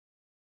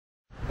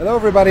Hello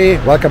everybody,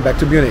 welcome back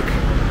to Munich.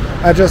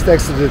 I just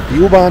exited the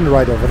U-Bahn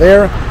right over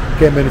there,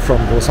 came in from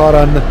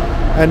Großhadern,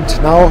 and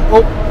now,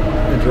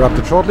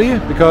 interrupted shortly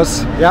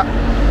because,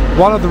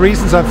 one of the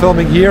reasons I'm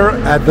filming here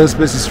at this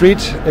busy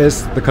street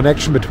is the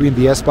connection between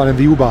the S-Bahn and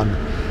the U-Bahn.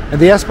 And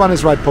the S-Bahn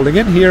is right pulling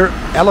in here,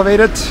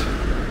 elevated,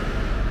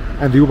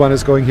 and the U-Bahn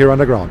is going here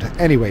underground.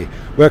 Anyway,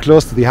 we're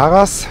close to the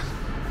Harras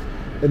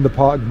in the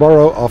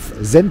borough of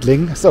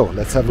Sendling, so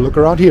let's have a look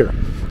around here.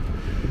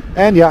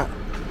 And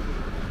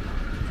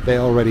they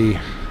already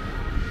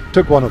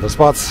took one of the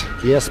spots,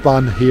 the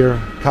S-Bahn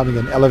here coming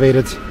in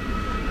elevated.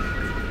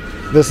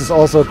 This is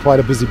also quite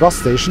a busy bus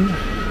station,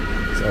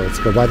 so let's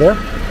go by there.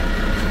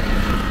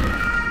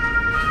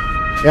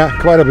 Yeah,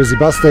 quite a busy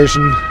bus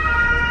station.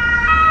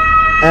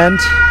 And,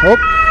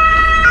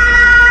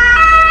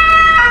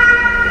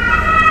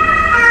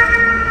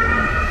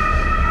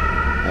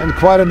 and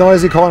quite a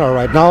noisy corner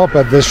right now,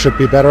 but this should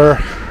be better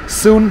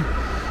soon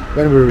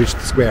when we reach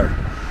the square.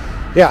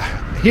 Yeah,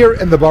 here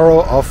in the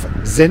borough of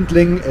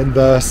Sendling in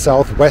the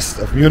southwest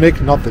of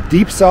Munich, not the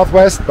deep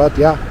southwest, but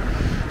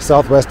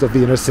southwest of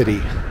the inner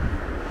city.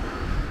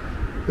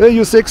 The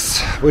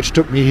U6, which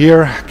took me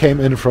here, came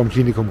in from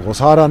Klinikum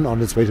Großhadern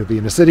on its way to the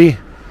inner city.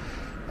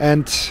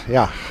 And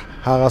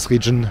Harras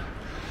region.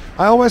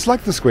 I always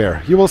like the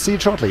square, you will see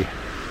it shortly.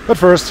 But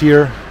first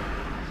here,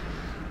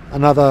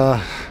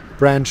 another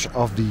branch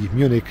of the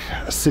Munich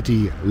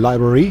City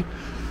Library.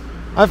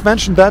 I've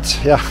mentioned that,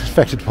 in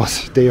fact it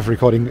was, day of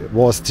recording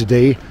was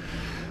today.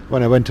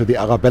 When I went to the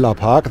Arabella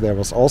Park, there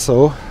was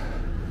also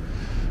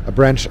a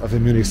branch of the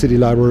Munich City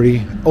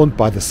Library owned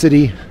by the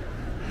city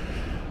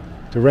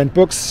to rent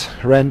books,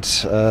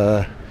 rent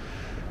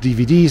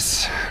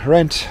DVDs,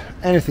 rent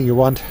anything you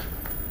want.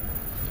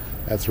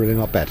 That's really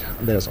not bad.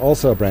 And there's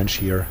also a branch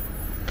here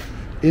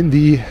in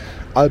the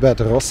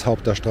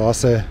Albert-Roßhaupter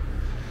Straße,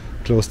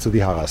 close to the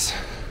Harras.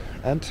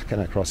 And can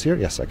I cross here?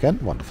 Yes, I can.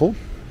 Wonderful.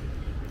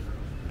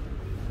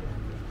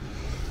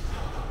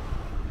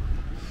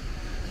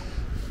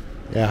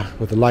 Yeah,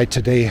 with the light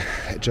today,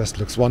 it just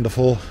looks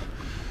wonderful.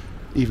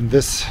 Even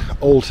this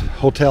old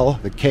hotel,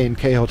 the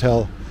K&K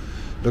Hotel,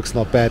 looks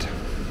not bad.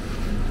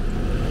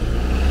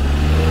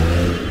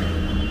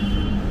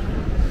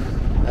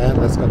 And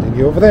let's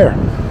continue over there.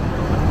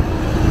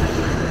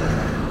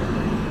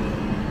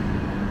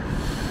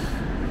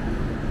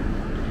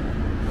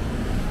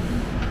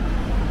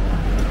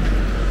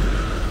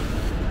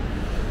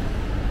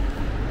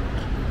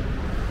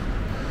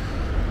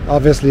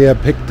 Obviously I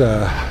picked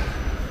a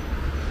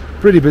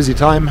pretty busy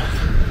time.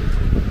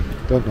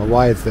 Don't know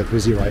why it's that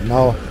busy right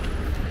now.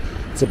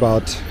 It's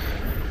about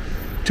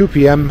 2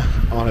 p.m.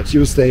 on a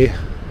Tuesday.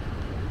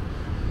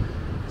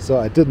 So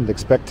I didn't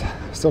expect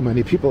so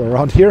many people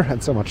around here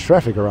and so much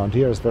traffic around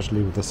here,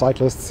 especially with the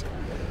cyclists.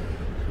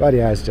 But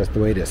it's just the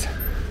way it is.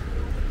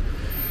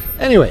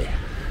 Anyway,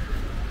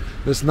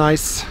 this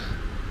nice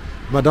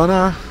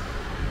Madonna.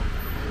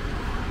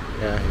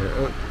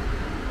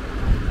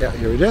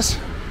 Here it is.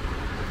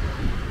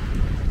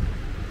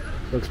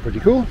 Looks pretty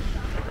cool.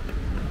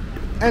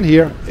 And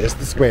here is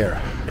the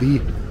square, the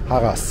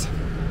Harras.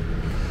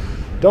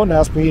 Don't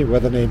ask me where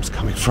the name's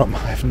coming from, I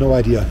have no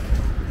idea.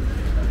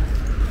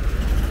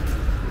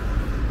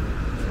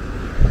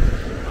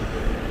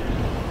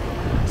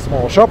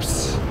 Small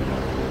shops,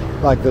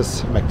 like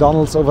this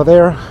McDonald's over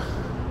there.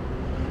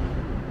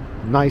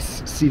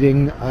 Nice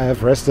seating. I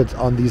have rested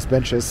on these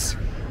benches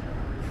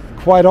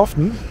quite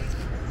often.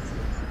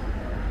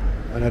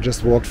 And I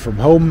just walked from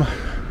home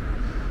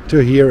to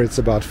here. It's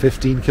about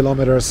 15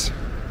 kilometers.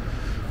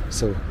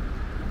 So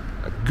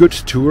a good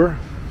tour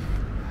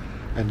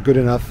and good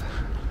enough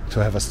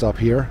to have a stop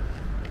here.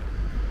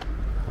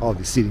 All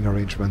these seating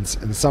arrangements.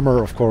 In the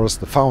summer, of course,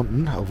 the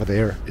fountain over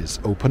there is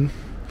open.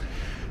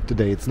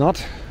 Today it's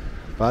not,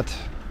 but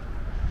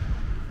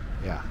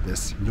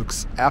this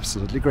looks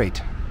absolutely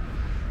great.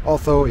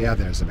 Although,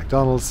 there's a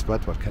McDonald's,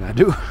 but what can I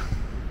do?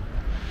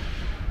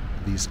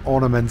 These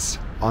ornaments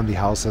on the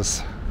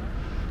houses,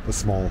 the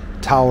small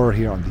tower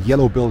here on the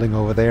yellow building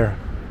over there.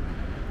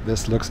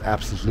 This looks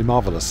absolutely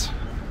marvelous.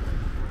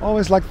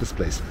 Always liked this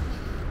place.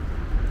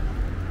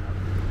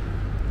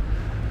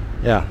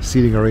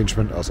 Seating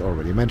arrangement as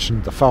already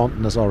mentioned. The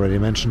fountain as already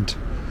mentioned.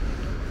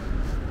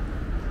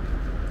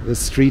 This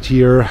street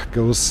here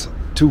goes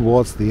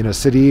towards the inner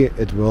city.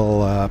 It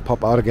will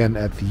pop out again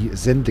at the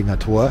Sendlinger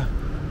Tor.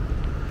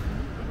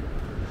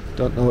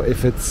 Don't know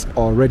if it's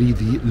already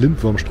the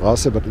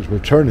Lindwurmstraße, but it will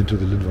turn into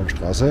the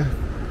Lindwurmstraße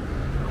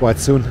quite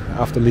soon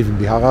after leaving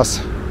the Harras.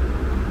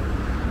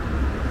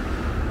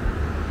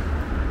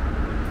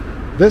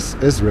 This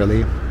is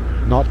really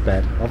not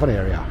bad of an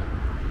area.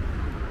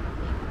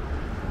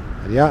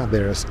 And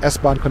there's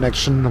S-Bahn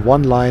connection,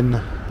 one line,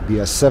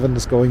 the S7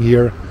 is going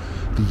here,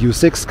 the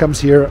U6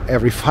 comes here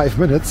every 5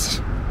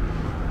 minutes.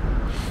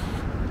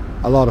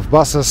 A lot of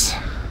buses,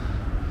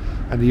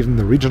 and even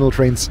the regional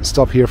trains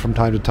stop here from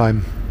time to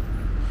time.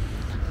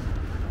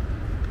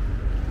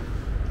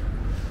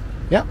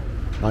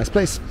 Nice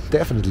place,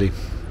 definitely.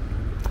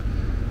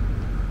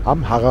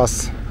 Am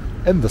Harras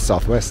in the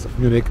southwest of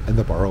Munich in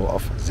the borough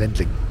of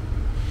Sendling.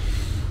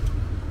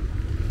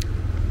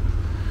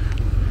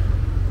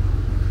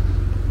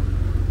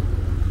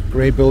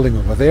 Grey building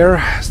over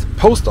there is the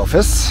post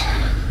office.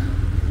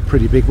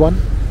 Pretty big one.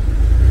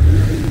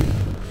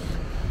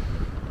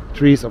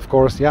 Trees, of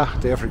course. Yeah,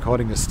 day of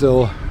recording is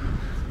still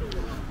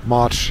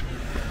March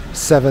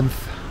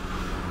 7th.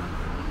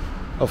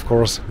 Of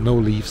course, no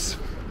leaves.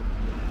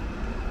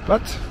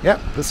 But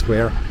yeah, the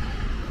square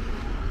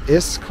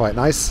is quite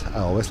nice. I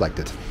always liked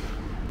it.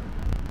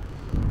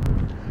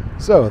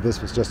 So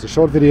this was just a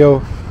short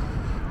video,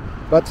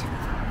 but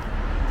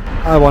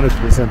I wanted to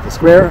present the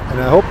square, and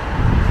I hope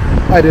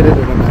I did it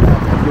in a manner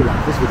that you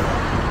like this video.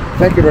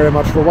 Thank you very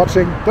much for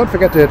watching. Don't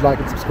forget to hit like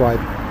and subscribe.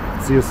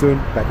 See you soon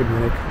back in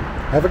Munich.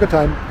 Have a good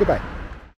time. Goodbye.